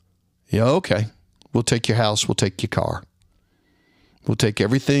 Yeah, okay. We'll take your house. We'll take your car. We'll take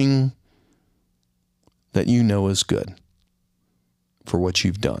everything that you know is good for what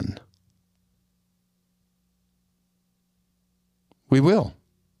you've done. We will.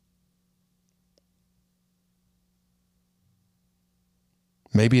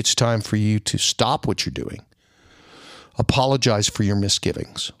 Maybe it's time for you to stop what you're doing. Apologize for your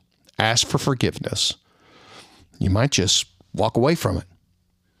misgivings. Ask for forgiveness. You might just walk away from it.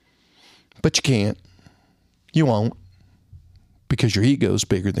 But you can't. You won't. Because your ego is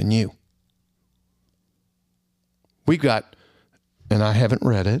bigger than you. We've got, and I haven't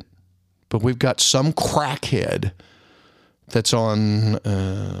read it, but we've got some crackhead that's on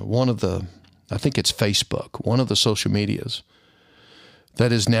one of the, I think it's Facebook, one of the social medias,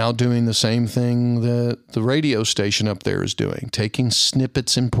 that is now doing the same thing that the radio station up there is doing, taking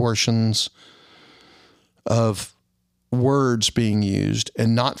snippets and portions of words being used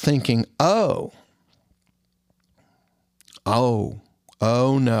and not thinking, oh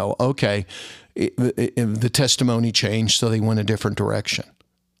no, okay, the testimony changed, so they went a different direction.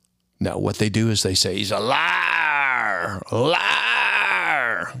 No, what they do is they say, he's a liar.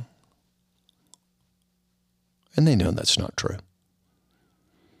 And they know that's not true.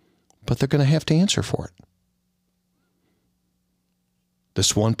 But they're going to have to answer for it.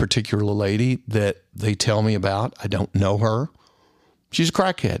 This one particular lady that they tell me about, I don't know her. She's a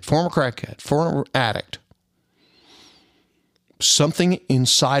crackhead, former addict. Something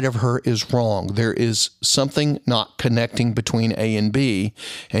inside of her is wrong. There is something not connecting between A and B,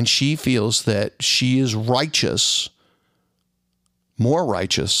 and she feels that she is righteous, more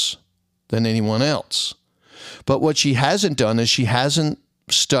righteous than anyone else. But what she hasn't done is she hasn't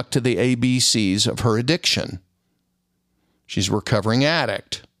stuck to the ABCs of her addiction. She's a recovering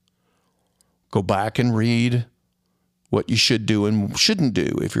addict. Go back and read what you should do and shouldn't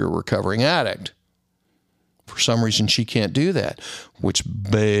do if you're a recovering addict. For some reason, she can't do that, which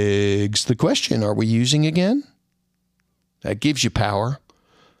begs the question, are we using again? That gives you power.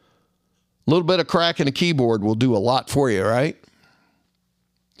 A little bit of crack in a keyboard will do a lot for you, right?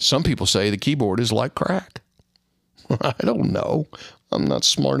 Some people say the keyboard is like crack. I don't know. I'm not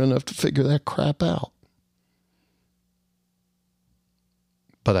smart enough to figure that crap out.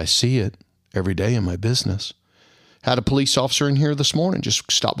 But I see it every day in my business. Had a police officer in here this morning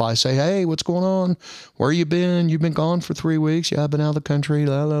just stop by and say, hey, what's going on? Where you been? You've been gone for 3 weeks. Yeah, I've been out of the country.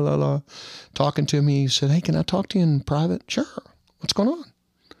 La, la, la, la. Talking to me. He said, hey, can I talk to you in private? Sure. What's going on?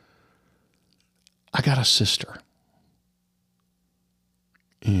 I got a sister.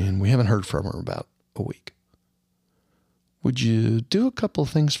 And we haven't heard from her about a week. Would you do a couple of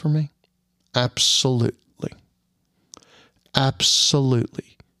things for me? Absolutely.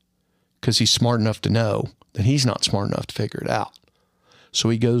 Absolutely. Because he's smart enough to know that he's not smart enough to figure it out. So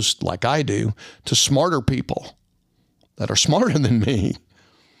he goes, like I do, to smarter people that are smarter than me.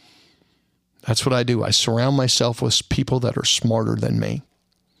 That's what I do. I surround myself with people that are smarter than me.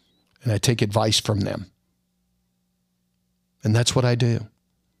 And I take advice from them. And that's what I do.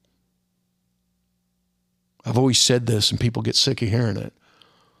 I've always said this, and people get sick of hearing it.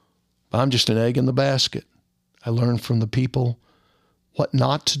 I'm just an egg in the basket. I learn from the people what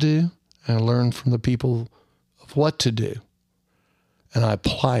not to do, and I learn from the people of what to do. And I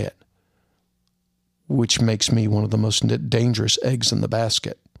apply it, which makes me one of the most dangerous eggs in the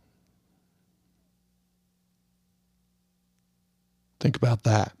basket. Think about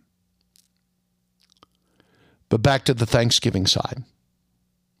that. But back to the Thanksgiving side.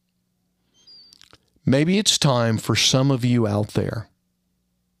 Maybe it's time for some of you out there.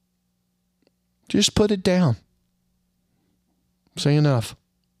 Just put it down. Say enough.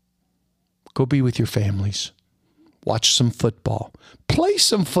 Go be with your families. Watch some football. Play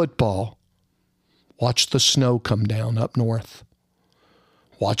some football. Watch the snow come down up north.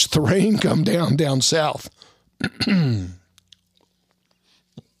 Watch the rain come down south.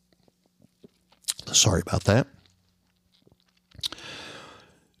 Sorry about that.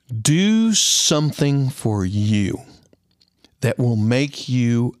 Do something for you that will make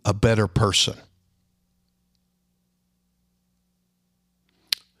you a better person.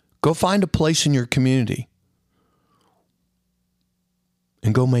 Go find a place in your community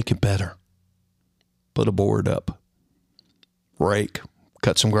and go make it better. Put a board up, rake,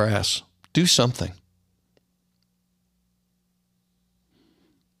 cut some grass, do something.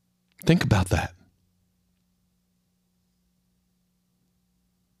 Think about that.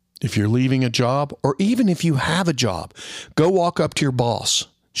 If you're leaving a job, or even if you have a job, go walk up to your boss,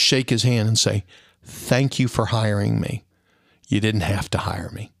 shake his hand and say, "Thank you for hiring me. You didn't have to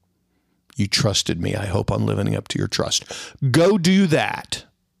hire me. You trusted me. I hope I'm living up to your trust." Go do that.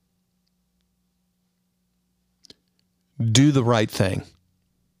 Do the right thing.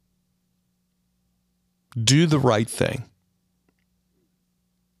 Do the right thing.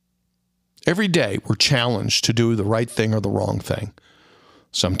 Every day we're challenged to do the right thing or the wrong thing.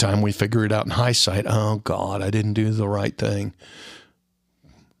 Sometimes we figure it out in hindsight. Oh, God, I didn't do the right thing.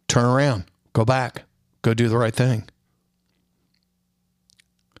 Turn around. Go back. Go do the right thing.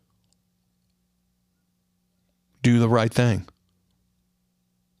 Do the right thing.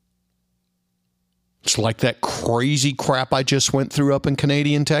 It's like that crazy crap I just went through up in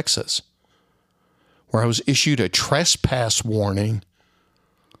Canadian Texas, where I was issued a trespass warning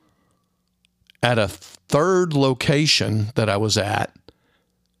at a third location that I was at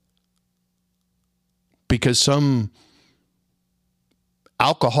because some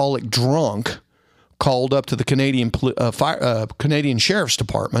alcoholic drunk called up to the Canadian Sheriff's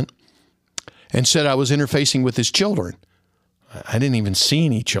Department and said I was interfacing with his children. I didn't even see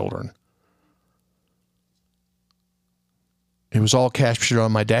any children. It was all captured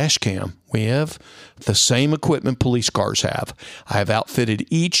on my dash cam. We have the same equipment police cars have. I have outfitted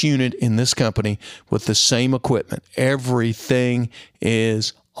each unit in this company with the same equipment. Everything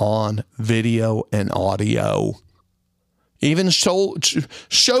is on video and audio. Even show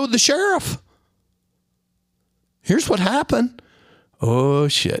the sheriff. Here's what happened. Oh,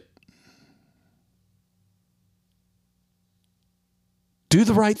 shit. Do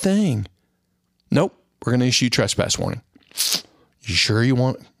the right thing. Nope. We're going to issue trespass warning. You sure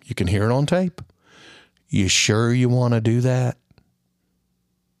you can hear it on tape? You sure you want to do that?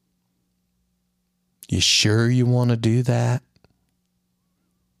 You sure you want to do that?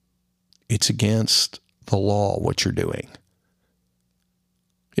 It's against the law what you're doing.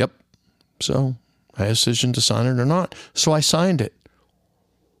 Yep. So I had a decision to sign it or not. So I signed it.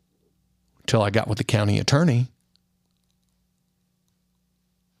 Until I got with the county attorney.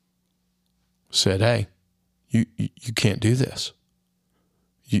 Said, hey, you can't do this.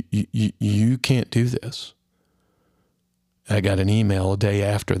 You can't do this. I got an email a day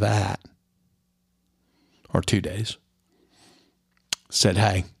after that, or 2 days, said,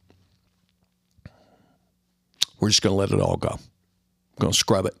 hey, we're just going to let it all go. We're going to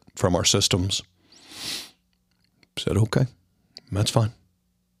scrub it from our systems. Said, okay, that's fine.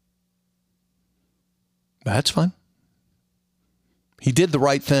 That's fine. He did the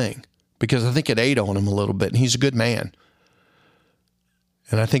right thing because I think it ate on him a little bit, and he's a good man.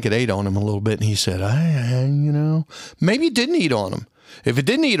 And I think it ate on him a little bit. And he said, maybe it didn't eat on him. If it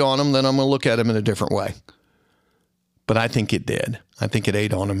didn't eat on him, then I'm going to look at him in a different way. But I think it did. I think it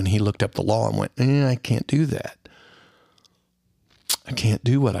ate on him. And he looked up the law and went, I can't do that. I can't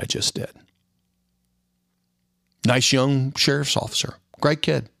do what I just did. Nice young sheriff's officer. Great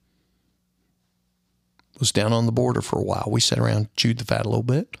kid. Was down on the border for a while. We sat around, chewed the fat a little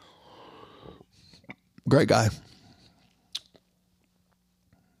bit. Great guy.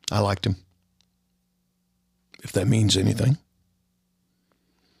 I liked him, if that means anything.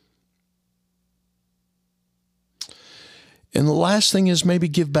 And the last thing is maybe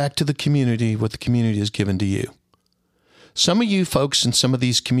give back to the community what the community has given to you. Some of you folks in some of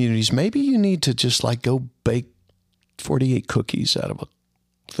these communities, maybe you need to just like go bake 48 cookies out of a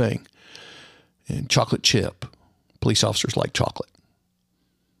thing and chocolate chip. Police officers like chocolate.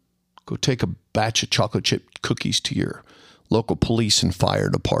 Go take a batch of chocolate chip cookies to your local police and fire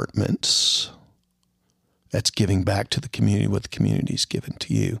departments. That's giving back to the community what the community's given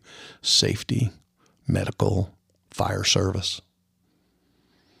to you. Safety, medical, fire service.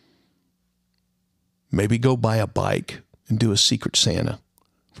 Maybe go buy a bike and do a Secret Santa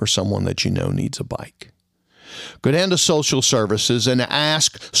for someone that you know needs a bike. Go down to social services and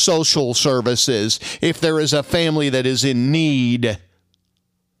ask social services if there is a family that is in need.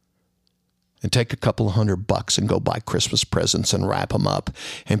 And take a couple of $100 and go buy Christmas presents and wrap them up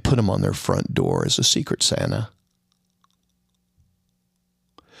and put them on their front door as a Secret Santa.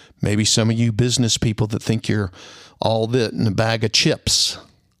 Maybe some of you business people that think you're all that in a bag of chips.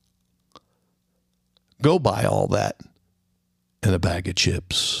 Go buy all that in a bag of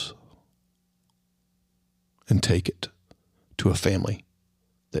chips and take it to a family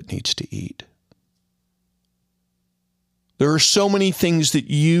that needs to eat. There are so many things that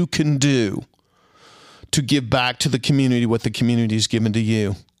you can do to give back to the community what the community has given to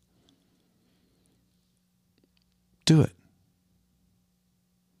you. Do it.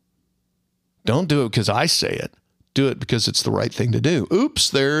 Don't do it because I say it. Do it because it's the right thing to do. Oops,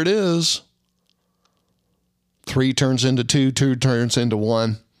 there it is. 3 turns into 2, 2 turns into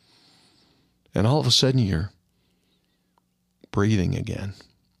 1. And all of a sudden you're breathing again.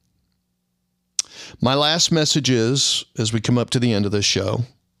 My last message is, as we come up to the end of this show,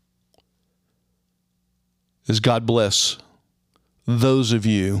 is God bless those of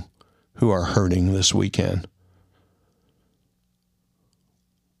you who are hurting this weekend.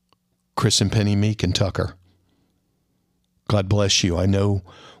 Chris and Penny, Meek and Tucker, God bless you. I know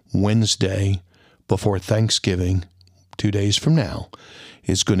Wednesday before Thanksgiving, 2 days from now,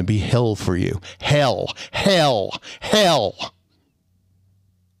 is going to be hell for you. Hell, hell, hell.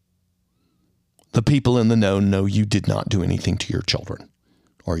 The people in the know you did not do anything to your children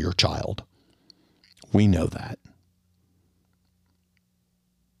or your child. We know that.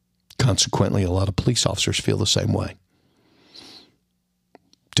 Consequently, a lot of police officers feel the same way.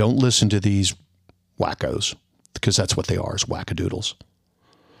 Don't listen to these wackos, because that's what they are, is wackadoodles.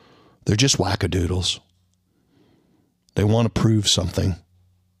 They're just wackadoodles. They want to prove something.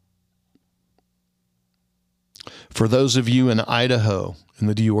 For those of you in Idaho, in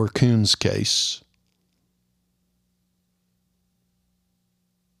the Dior Coons case,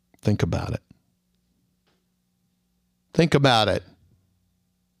 think about it. Think about it.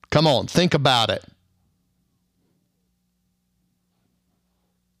 Come on, think about it.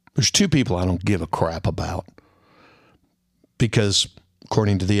 There's 2 people I don't give a crap about because,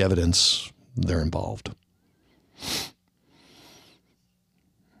 according to the evidence, they're involved.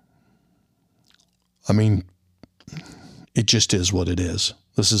 I mean, it just is what it is.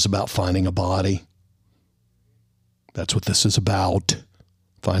 This is about finding a body. That's what this is about.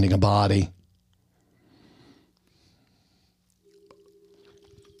 Finding a body.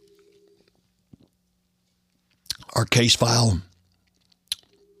 Our case file,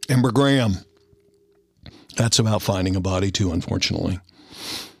 Amber Graham, that's about finding a body too, unfortunately.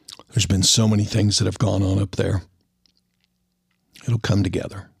 There's been so many things that have gone on up there. It'll come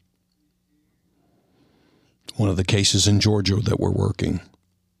together. One of the cases in Georgia that we're working,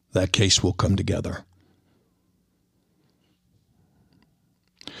 that case will come together.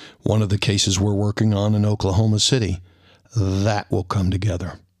 One of the cases we're working on in Oklahoma City, that will come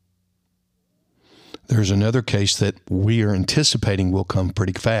together. There's another case that we are anticipating will come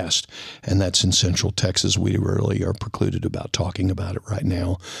pretty fast, and that's in Central Texas. We really are precluded about talking about it right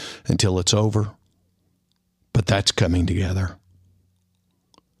now until it's over, but that's coming together.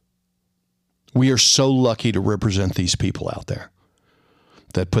 We are so lucky to represent these people out there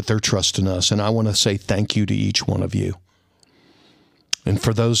that put their trust in us, and I want to say thank you to each one of you. And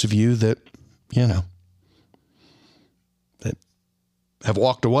for those of you that, that have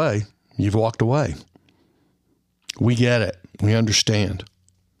walked away, you've walked away. We get it. We understand.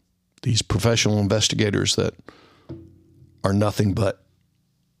 These professional investigators that are nothing but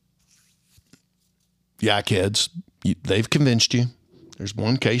yakheads, they've convinced you. There's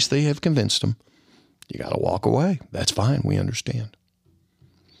one case they have convinced them. You got to walk away. That's fine. We understand.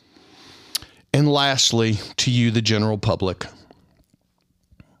 And lastly, to you, the general public,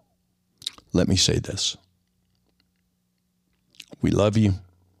 let me say this. We love you.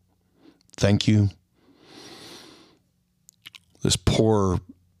 Thank you. This poor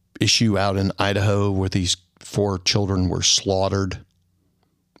issue out in Idaho where these 4 children were slaughtered.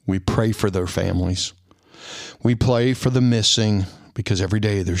 We pray for their families. We pray for the missing because every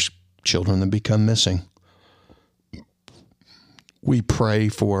day there's children that become missing. We pray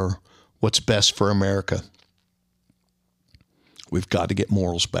for what's best for America. We've got to get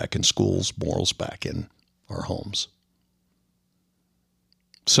morals back in schools, morals back in our homes.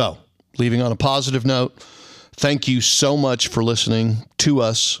 So, leaving on a positive note, thank you so much for listening to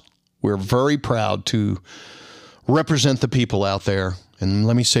us. We're very proud to represent the people out there. And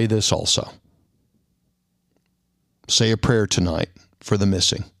let me say this also. Say a prayer tonight for the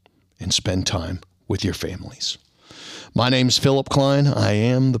missing and spend time with your families. My name's Philip Klein. I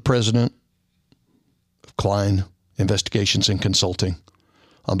am the president of Klein Investigations and Consulting.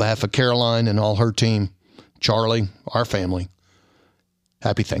 On behalf of Caroline and all her team, Charlie, our family,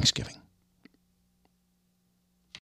 happy Thanksgiving.